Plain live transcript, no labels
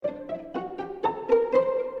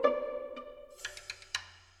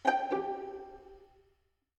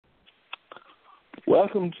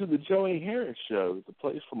Welcome to the Joey Harris Show, the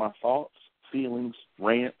place for my thoughts, feelings,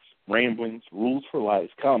 rants, ramblings, rules for life,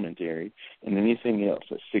 commentary, and anything else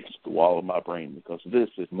that sticks to the wall of my brain, because this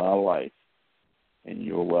is my life, and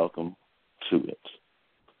you're welcome to it.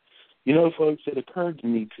 You know, folks, it occurred to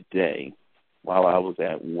me today while I was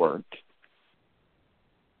at work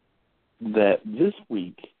that this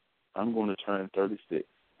week I'm going to turn 36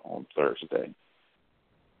 on Thursday.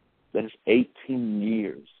 That's 18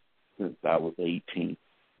 years since I was 18.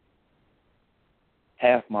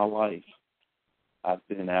 Half my life I've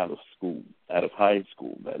been out of school, out of high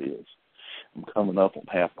school, that is. I'm coming up on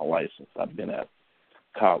half my life since I've been at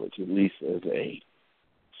college, at least as a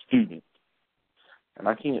student. And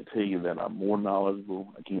I can't tell you that I'm more knowledgeable.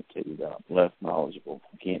 I can't tell you that I'm less knowledgeable.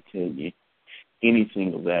 I can't tell you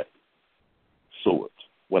anything of that sort.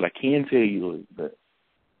 What I can tell you is that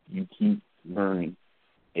you keep learning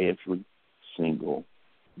every single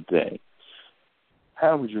day.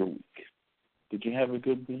 How was your week? Did you have a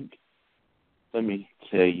good week? Let me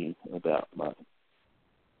tell you about mine.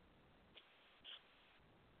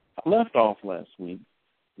 I left off last week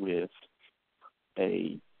with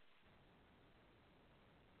saying,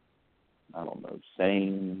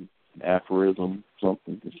 an aphorism,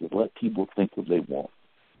 something that should let people think what they want.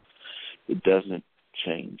 It doesn't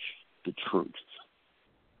change the truth.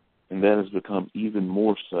 And that has become even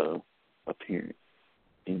more so apparent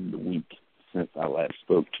in the week since I last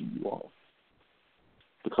spoke to you all,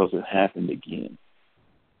 because it happened again.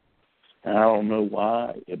 And I don't know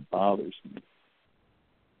why it bothers me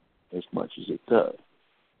as much as it does.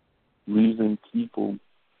 Losing people,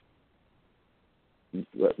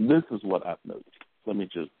 this is what I've noticed. Let me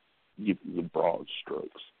just give you the broad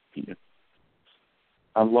strokes here.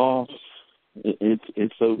 I lost,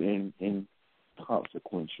 it's so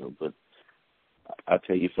inconsequential, but I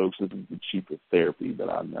tell you folks, this is the cheapest therapy that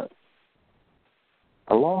I know.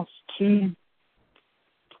 I lost 2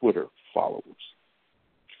 Twitter followers.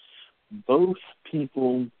 Both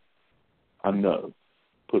people I know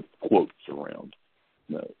put quotes around.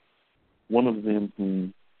 No. One of them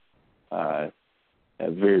whom I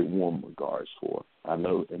have very warm regards for. I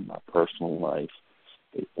know in my personal life,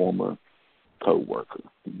 a former co-worker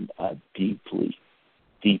whom I deeply,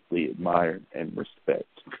 deeply admire and respect.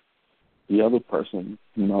 The other person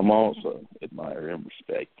whom I'm also admire and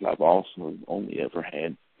respect, I've also only ever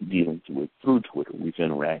had dealings with through Twitter. We've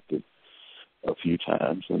interacted a few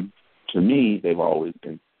times, and to me, they've always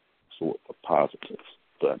been sort of positives.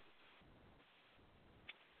 But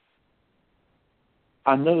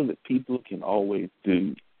I know that people can always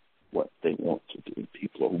do what they want to do.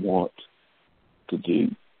 People want to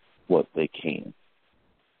do what they can.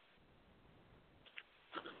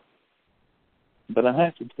 But I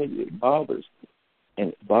have to tell you, it bothers me. And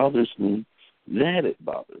it bothers me that it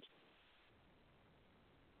bothers me.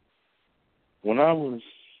 When I was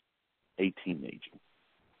a teenager,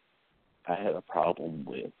 I had a problem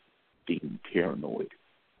with being paranoid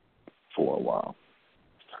for a while.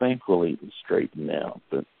 Thankfully, it's straightened out,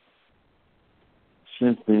 but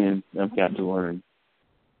since then, I've got to learn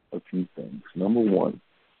a few things. Number one,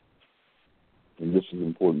 and this is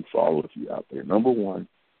important for all of you out there, number one,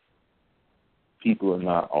 people are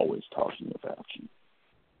not always talking about you.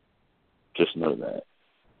 Just know that.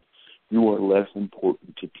 You are less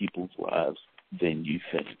important to people's lives than you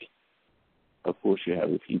think. Of course, you have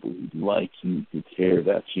the people who like you, who care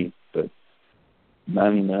about you, but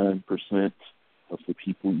 99% of the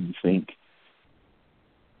people you think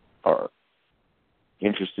are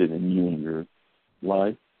interested in you and your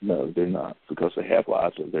life, no, they're not, because they have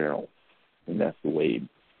lives of their own, and that's the way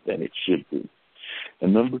that it should be.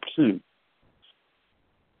 And number two,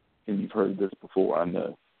 and you've heard this before, I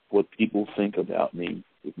know, what people think about me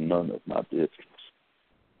is none of my business.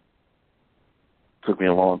 It took me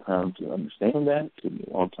a long time to understand that. It took me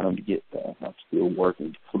a long time to get that. I'm still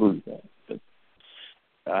working through that. But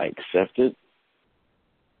I accept it.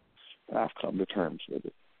 I've come to terms with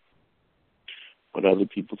it. What other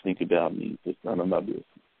people think about me is none of my business.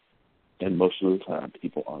 And most of the time,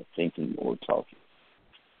 people aren't thinking or talking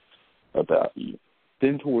about you.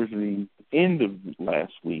 Then towards the end of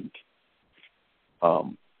last week, I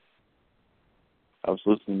was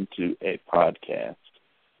listening to a podcast,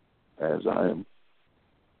 as I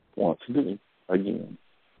want to do again.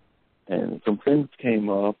 And some things came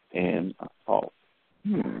up, and I thought,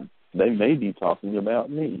 they may be talking about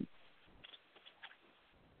me.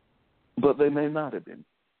 But they may not have been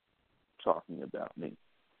talking about me.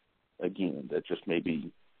 Again, that just may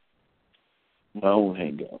be my own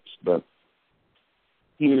hang-ups. But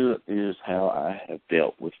here is how I have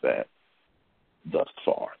dealt with that thus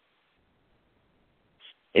far.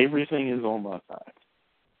 Everything is on my side.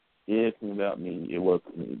 anything about me, it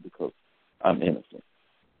wasn't me because I'm innocent.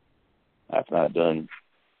 I've not done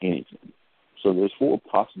anything. So there's 4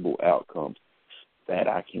 possible outcomes that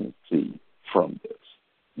I can see from this.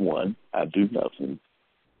 1, I do nothing,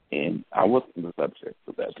 and I wasn't the subject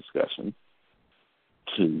of that discussion.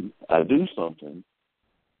 2, I do something,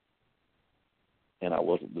 and I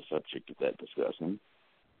wasn't the subject of that discussion.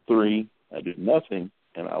 3, I do nothing,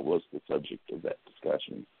 and I was the subject of that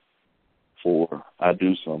discussion. 4, I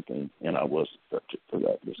do something, and I was the subject of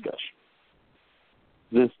that discussion.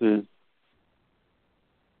 This is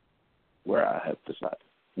where I have decided.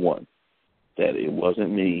 1, that it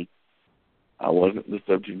wasn't me, I wasn't the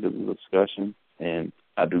subject of the discussion, and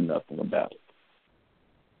I do nothing about it.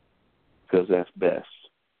 Because that's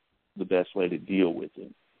the best way to deal with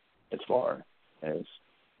it as far as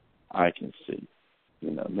I can see.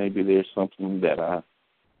 Maybe there's something that I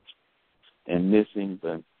am missing,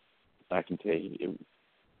 but I can tell you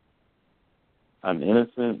I'm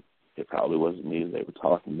innocent. It probably wasn't me they were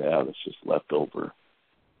talking about. It's just leftover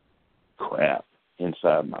crap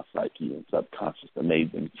inside my psyche and subconscious that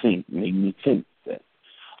made me think that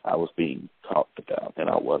I was being talked about, and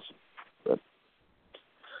I wasn't. But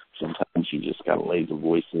sometimes you just got to lay the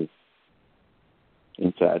voices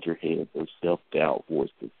inside your head, those self-doubt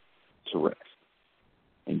voices, to rest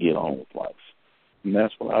and get on with life. And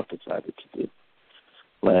that's what I've decided to do.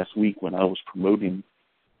 Last week when I was promoting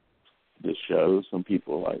this show, some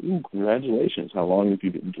people were like, "Ooh, congratulations, how long have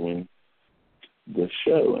you been doing this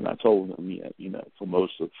show?" And I told them, for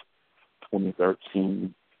most of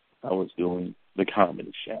 2013, I was doing the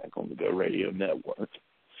Comedy Shack on the Go Radio Network.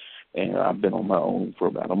 And I've been on my own for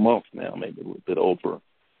about a month now, maybe a little bit over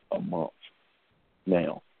a month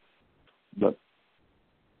now.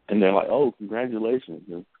 And they're like, "Oh,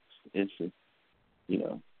 congratulations." It's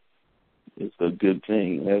it's a good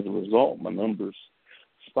thing. As a result, my numbers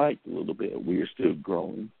spiked a little bit. We're still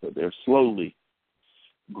growing, but they're slowly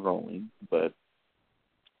growing. But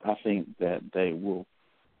I think that they will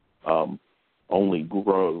only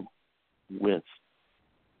grow with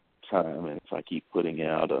time, and if I keep putting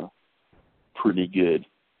out a pretty good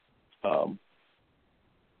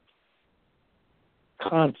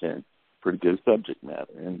content, pretty good subject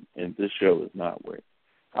matter, and this show is not where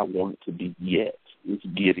I want it to be yet. It's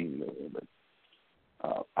getting there,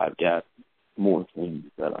 but I've got more things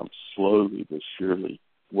that I'm slowly but surely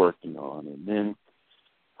working on. And then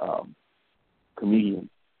comedian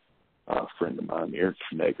friend of mine, Eric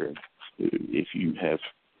Schmeger, who, if you have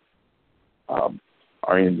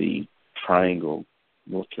are in the Triangle,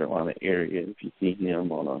 North Carolina area, if you see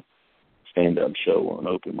him on a stand-up show or an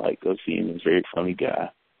open mic, go see him. He's a very funny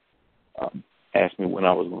guy. Asked me when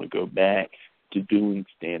I was going to go back to doing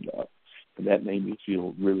stand-up, and that made me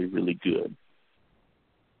feel really, really good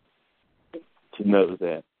to know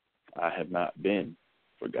that I have not been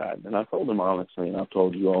forgotten. And I told him honestly, and I've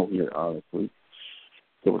told you all here honestly,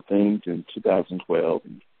 there were things in 2012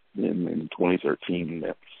 and then in 2013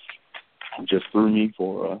 that just threw me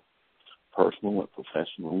for a personal and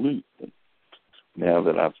professional loop. And now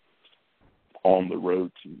that I've on the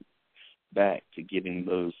road back to getting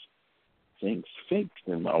those things fixed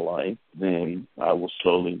in my life, then I will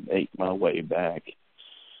slowly make my way back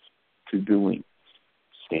to doing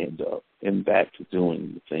stand-up and back to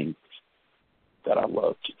doing the things that I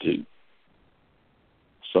love to do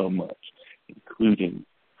so much, including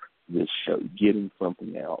this show, getting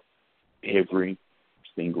something out every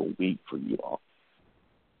single week for you all.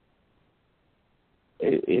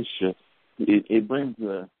 It's just, it brings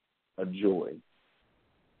a joy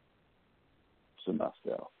to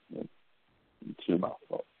myself and to my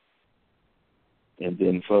thoughts. And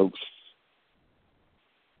then, folks,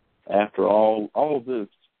 after all of this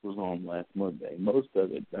was on last Monday. Most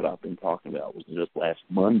of it that I've been talking about was just last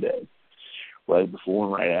Monday, right before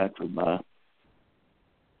and right after my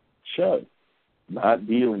show, not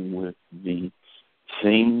dealing with the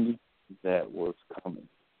thing that was coming.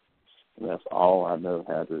 And that's all I know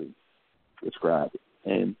how to describe it.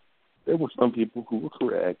 And there were some people who were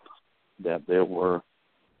correct that there were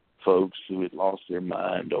folks who had lost their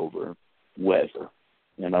mind over weather.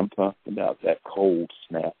 And I'm talking about that cold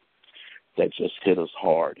snap that just hit us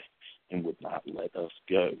hard and would not let us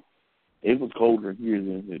go. It was colder here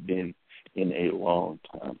than it had been in a long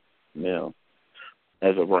time. Now,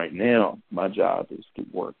 as of right now, my job is to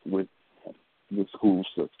work with the school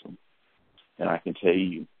system. And I can tell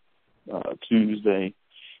you, Tuesday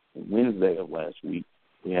and Wednesday of last week,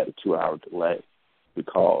 we had a 2-hour delay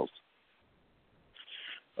because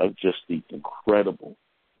of just the incredible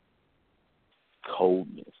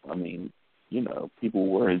coldness. I mean, you know, people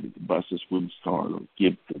worried that the buses wouldn't start or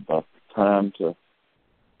give the bus time to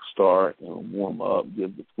start and warm up,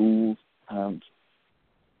 give the schools time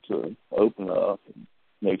to open up and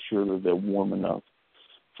make sure that they're warm enough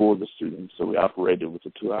for the students. So we operated with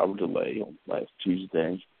a 2-hour delay on last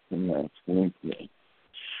Tuesday and last Wednesday.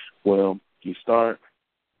 Well, you start,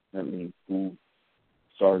 that means school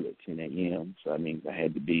started at 10 a.m., so that means I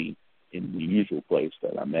had to be in the usual place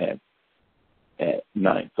that I'm at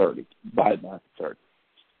 9:30, by 9:30.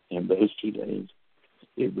 And those 2 days,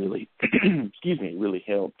 it really, it really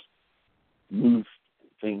helped move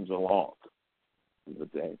things along the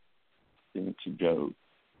day, things to go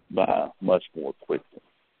by much more quickly.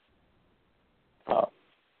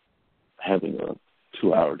 Having a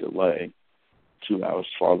 2-hour delay, 2 hours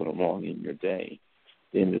farther along in your day,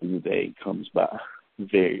 the end of the day comes by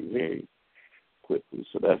very, very quickly.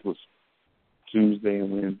 So that was Tuesday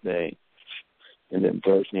and Wednesday, and then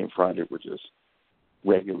Thursday and Friday were just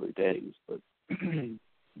regular days. But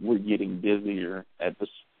we're getting busier at the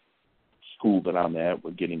school that I'm at.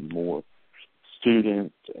 We're getting more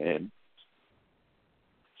students, and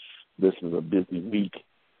this is a busy week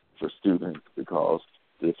for students because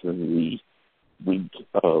this is the week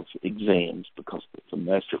of exams, because the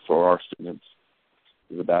semester for our students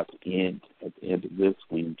is about to end at the end of this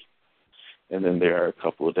week. And then there are a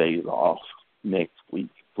couple of days off next week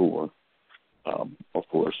for, of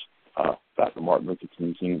course, Dr. Martin Luther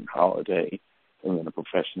King Jr. holiday, and then a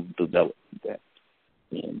professional development day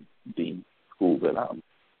in the school that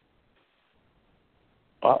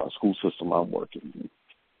school system I'm working in.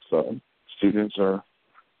 So students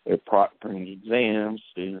they're proctoring exams,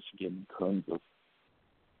 students are getting tons of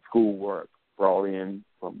schoolwork brought in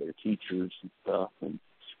from their teachers and stuff, and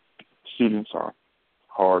students are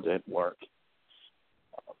hard at work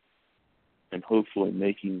and hopefully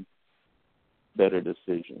making better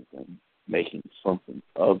decisions and making something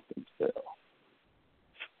of themselves.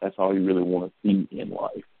 That's all you really want to see in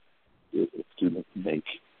life, is a student make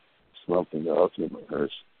something of him or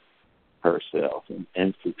herself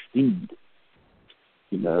and succeed.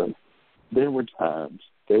 You know, there were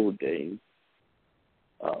days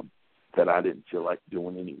that I didn't feel like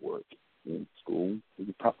doing any work in school. There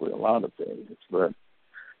were probably a lot of days, but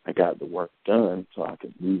I got the work done so I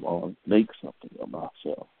could move on, make something of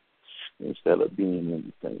myself instead of being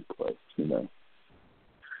in the same place, you know.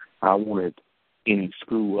 I wanted any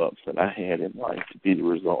screw-ups that I had in life to be the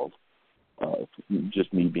result of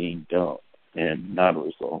just me being dumb and not a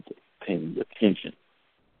result of paying attention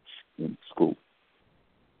in school.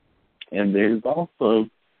 And there's also,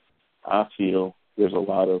 I feel, there's a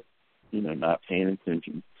lot of, not paying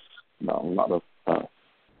attention, a lot of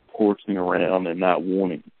horsing around and not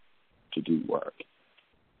wanting to do work.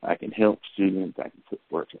 I can help students, I can put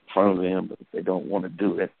work in front of them, but if they don't want to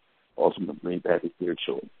do it, ultimately that is their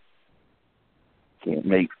choice. Can't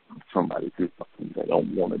make somebody do something they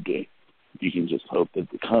don't want to do. You can just hope that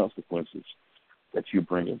the consequences that you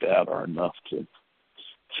bring about are enough to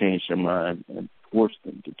change their mind and force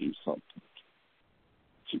them to do something,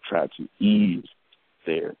 to try to ease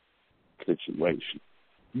their situation.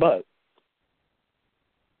 But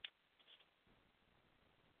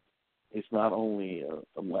it's not only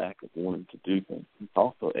a lack of wanting to do things, it's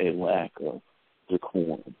also a lack of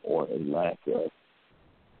decorum or a lack of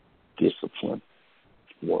discipline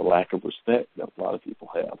or a lack of respect that a lot of people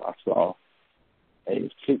have. I saw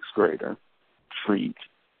a 6th grader treat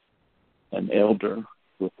an elder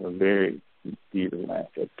with a very sincere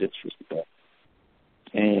lack of disrespect.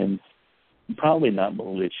 And probably not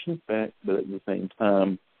malicious respect, but at the same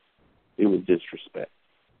time, it was disrespect.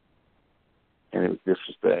 And it was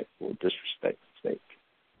disrespect for disrespect's sake.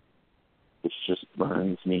 Which just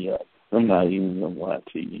burns me up. I'm not even going to lie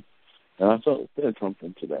to you. And I said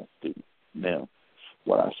something to that student. Now,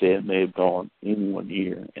 what I said may have gone in one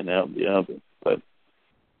ear and out the other, but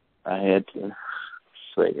I had to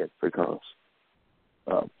say it because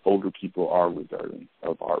older people are deserving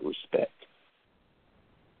of our respect.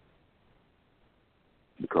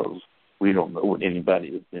 Because we don't know what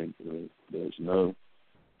anybody has been through. There's no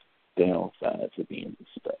downside to being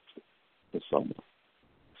respectful to someone.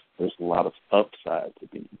 There's a lot of upside to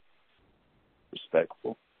being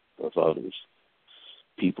respectful of others,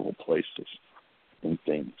 people, places, and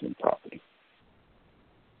things and property.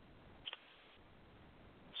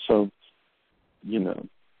 So,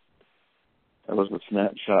 that was a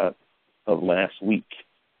snapshot of last week.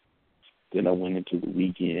 Then I went into the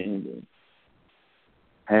weekend and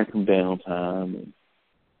had some downtime and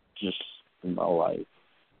just in my life.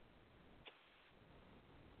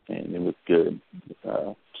 And it was good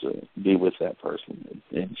to be with that person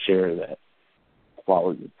and share that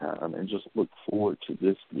quality time and just look forward to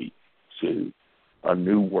this week, to a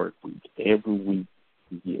new work week. Every week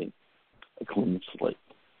get a clean slate,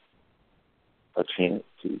 a chance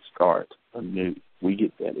to start anew. We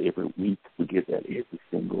get that every week. We get that every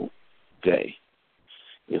single day.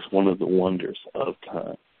 It's one of the wonders of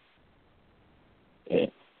time.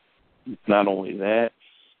 And not only that,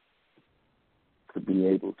 to be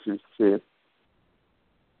able to sit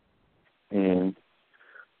and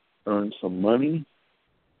earn some money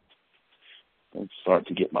and start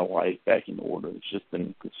to get my life back in order. It's just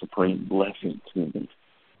been a supreme blessing to me.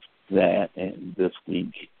 That, and this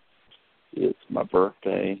week is my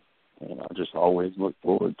birthday, and I just always look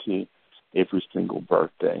forward to every single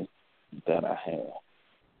birthday that I have.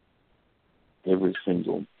 Every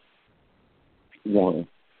single one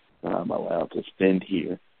that I'm allowed to spend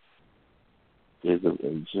here is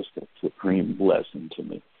just a supreme blessing to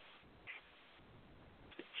me.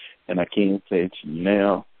 And I can say to you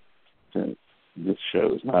now, since this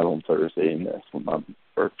show is not on Thursday, and that's when my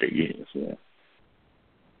birthday is, yeah.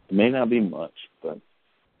 It may not be much, but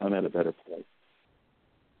I'm at a better place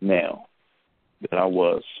now than I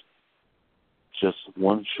was just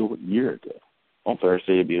one short year ago. On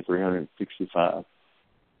Thursday, it'd be a 365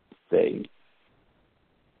 day,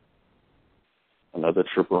 another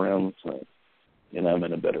trip around the sun, and I'm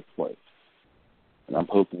in a better place. And I'm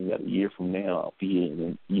hoping that a year from now, I'll be in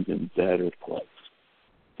an even better place.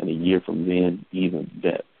 And a year from then, even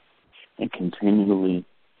better. And continually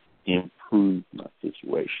improve my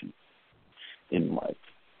situation in life.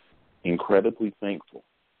 Incredibly thankful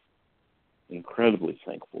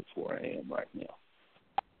for where I am right now.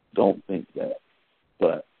 Don't think that.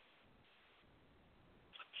 But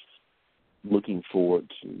looking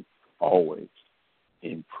forward to always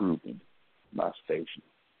improving my station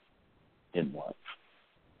in life.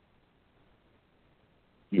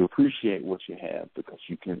 You appreciate what you have because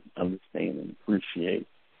you can understand and appreciate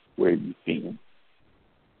where you've been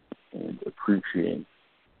and appreciate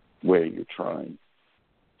where you're trying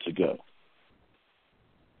to go.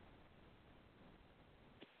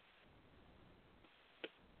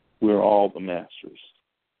 We're all the masters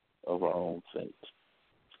of our own fate.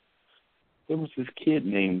 There was this kid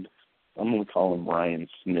named, I'm going to call him Ryan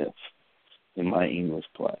Smith, in my English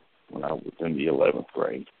class when I was in the 11th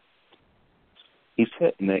grade. He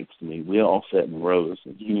sat next to me. We all sat in rows,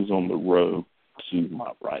 and he was on the row to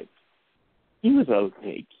my right. He was an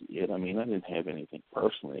okay kid. I mean, I didn't have anything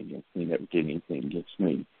personally against him. He never did anything against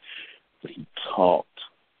me. But he talked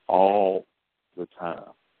all the time.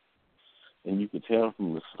 And you could tell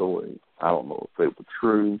from the story, I don't know if they were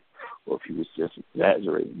true or if he was just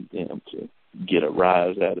exaggerating them to get a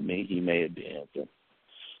rise out of me. He may have been. But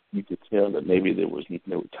you could tell that maybe there were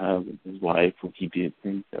times in his life when he did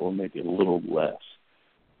things that were maybe a little less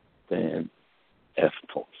than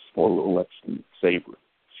ethical or a little less than savory,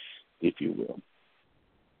 if you will.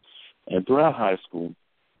 And throughout high school,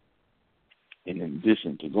 and in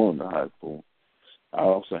addition to going to high school, I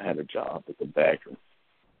also had a job at the backer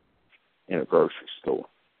in a grocery store.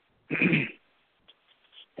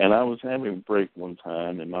 And I was having a break one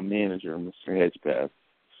time, and my manager, Mr. Hedgepath,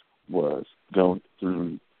 was going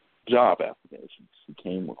through job applications. He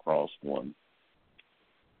came across one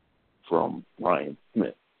from Ryan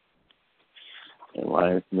Smith. And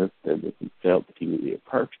Ryan Smith said that he felt that he would be a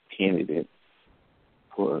perfect candidate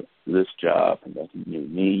for this job, and that he knew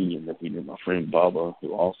me, and that he knew my friend Bubba,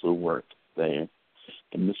 who also worked there.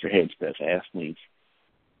 And Mr. Hedgepath asked me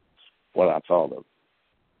what I thought of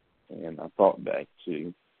it. And I thought back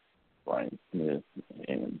to Ryan Smith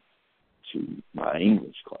and to my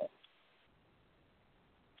English class.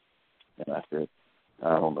 And I said,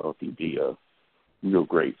 I don't know if he'd be a real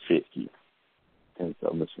great fit here. And so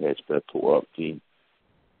Mr. Hedgepath tore up the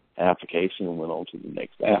application and went on to the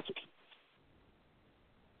next applicant.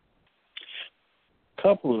 A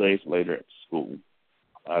couple of days later at school,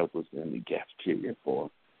 I was in the cafeteria for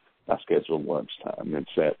my scheduled lunchtime and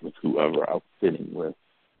sat with whoever I was sitting with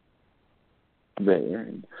there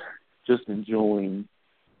and just enjoying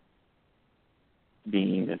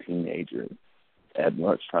being a teenager at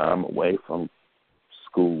lunchtime away from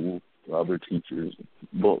school, other teachers,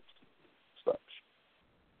 books, such.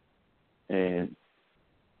 And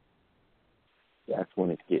that's when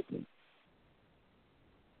it hit me.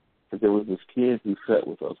 Because there was this kid who sat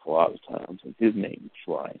with us a lot of times, and his name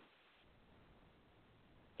was Ryan.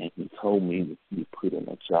 And he told me that he put in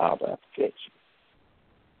a job application.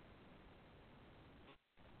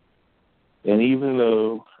 And even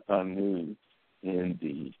though I knew in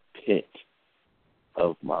the pit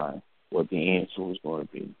of what the answer was going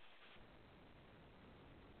to be,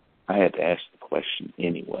 I had to ask the question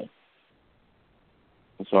anyway.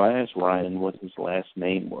 And so I asked Ryan what his last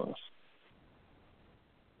name was.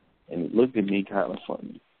 And he looked at me kind of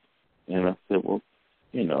funny. And I said, well,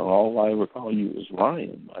 all I ever call you is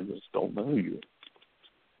Ryan. I just don't know your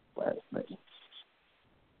last name.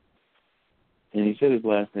 And he said his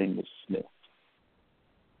last name was Smith.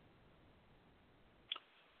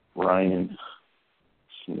 Ryan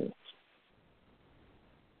Smith.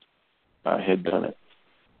 I had done it.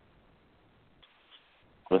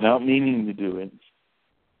 Without meaning to do it,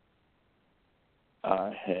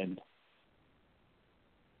 I had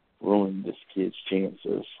ruined this kid's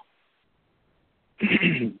chances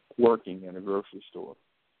working in a grocery store.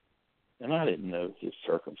 And I didn't know his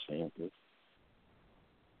circumstances.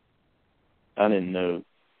 I didn't know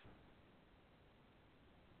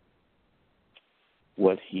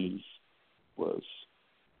what he was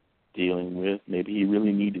dealing with. Maybe he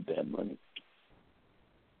really needed that money.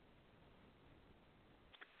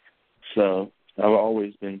 So I've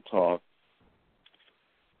always been taught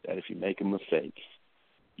that if you make a mistake,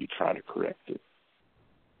 you try to correct it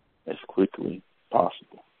as quickly as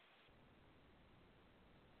possible.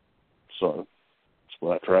 So that's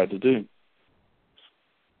what I tried to do.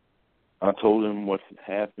 I told him what had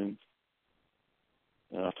happened,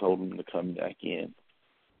 and I told him to come back in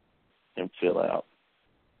and fill out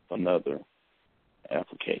another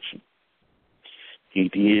application. He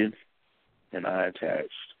did, and I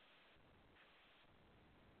attached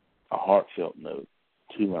a heartfelt note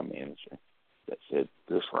to my manager that said,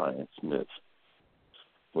 this Ryan Smith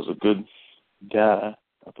was a good guy.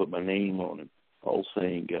 I put my name on it. The old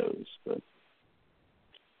saying goes, but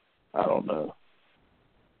I don't know.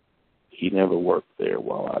 He never worked there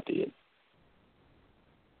while I did.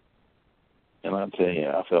 And I tell you,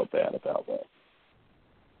 I felt bad about that.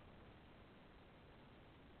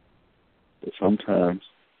 But sometimes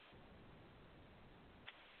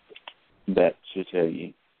that should tell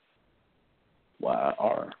you why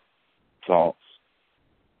our thoughts,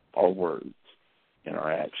 our words, and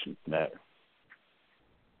our actions matter.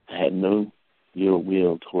 I had no ill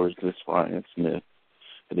will towards this Ryan Smith.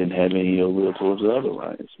 I didn't have any ill will towards the other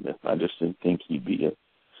Ryan Smith. I just didn't think he'd be a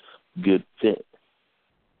good fit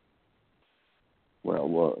where he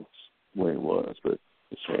was. But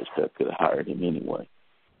the sheriff's could have hired him anyway.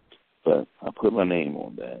 But I put my name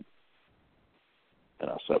on that, and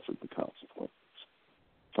I suffered the consequences.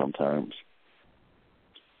 Sometimes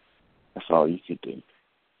that's all you could do.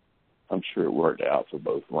 I'm sure it worked out for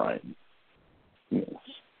both Ryan. Yes.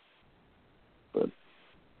 But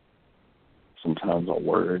sometimes our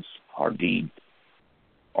words, our deeds,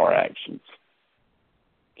 our actions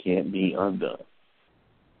can't be undone,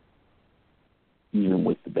 even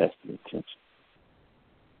with the best of intentions.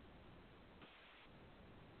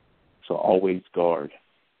 So always guard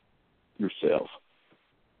yourself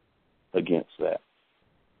against that.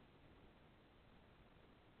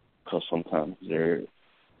 Because sometimes there's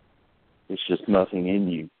just nothing in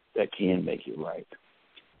you that can make it right.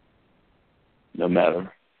 No matter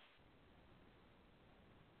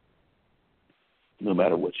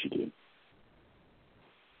what you do.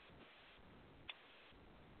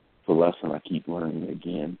 It's a lesson I keep learning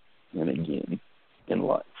again and again in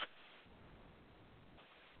life.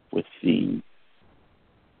 With the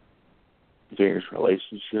various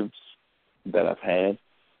relationships that I've had,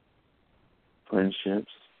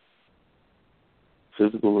 friendships,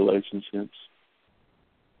 physical relationships,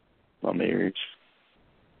 my marriage,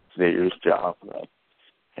 various jobs that I've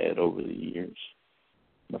had over the years.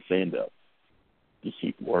 My stand-up. You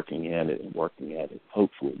keep working at it and working at it.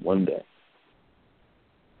 Hopefully one day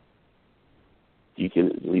you get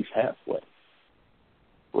at least halfway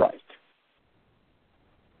right.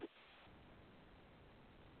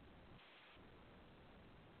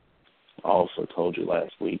 I also told you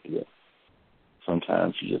last week that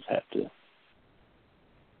sometimes you just have to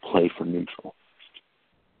play for neutral.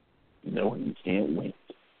 When you can't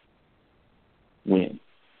win.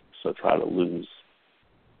 So try to lose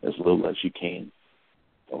as little as you can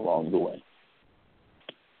along the way.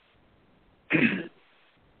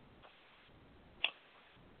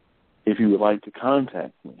 If you would like to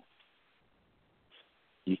contact me,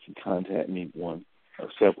 you can contact me one of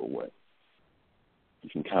several ways. You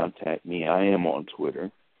can contact me. I am on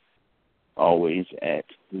Twitter, always at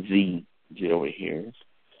the Joey Harris.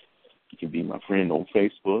 You can be my friend on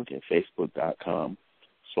Facebook at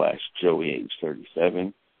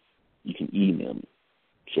facebook.com/JoeyH37. You can email me,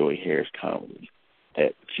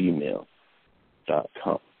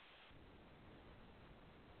 joeyharriscomedy@gmail.com.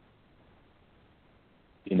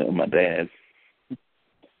 My dad,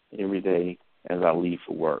 every day as I leave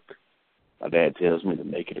for work, my dad tells me to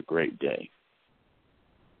make it a great day.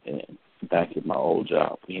 And back at my old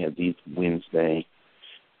job, we had these Wednesday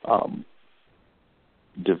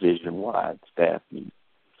division-wide staff meeting.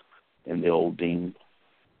 And the old dean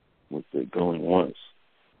with the going once,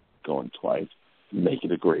 going twice, make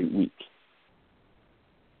it a great week.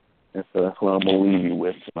 And so that's what I'm going to leave you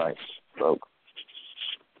with tonight, folks.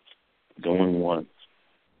 Going once,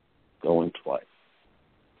 going twice.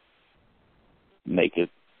 Make it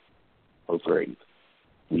a great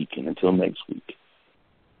week. And until next week,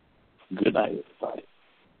 good night, everybody.